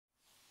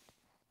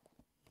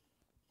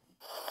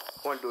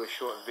I want to do a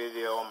short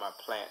video on my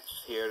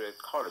plants here. They're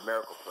called a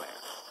miracle plant.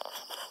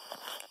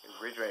 It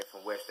originated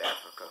from West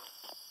Africa.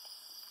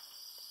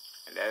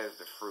 And that is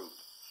the fruit.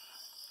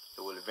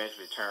 It will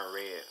eventually turn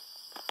red.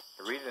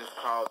 The reason it's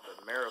called the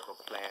miracle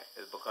plant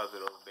is because of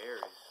those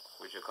berries,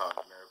 which are called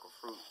the miracle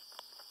fruit.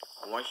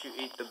 Once you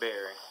eat the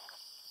berry,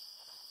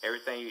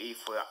 everything you eat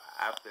for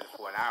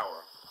an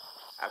hour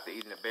after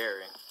eating the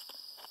berry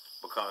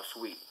becomes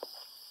sweet.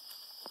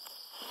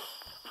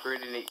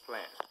 Pretty neat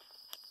plant.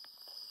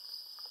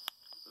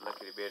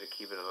 Lucky to be able to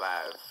keep it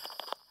alive.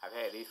 I've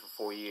had these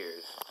for 4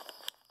 years.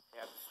 You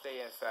have to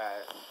stay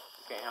inside.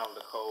 You can't handle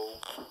the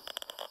cold.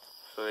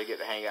 So they get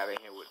to hang out in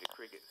here with the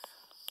crickets.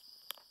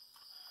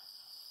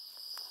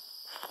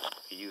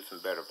 You use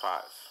some better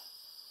pots.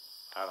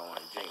 I don't want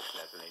to jinx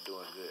nothing. They're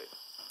doing good.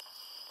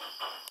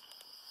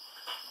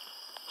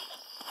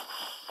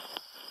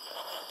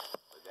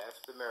 But that's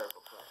the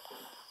miracle plant.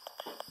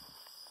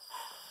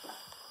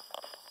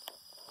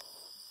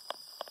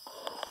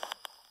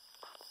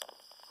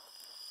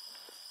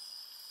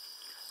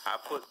 I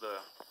put the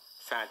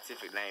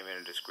scientific name in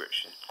the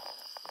description.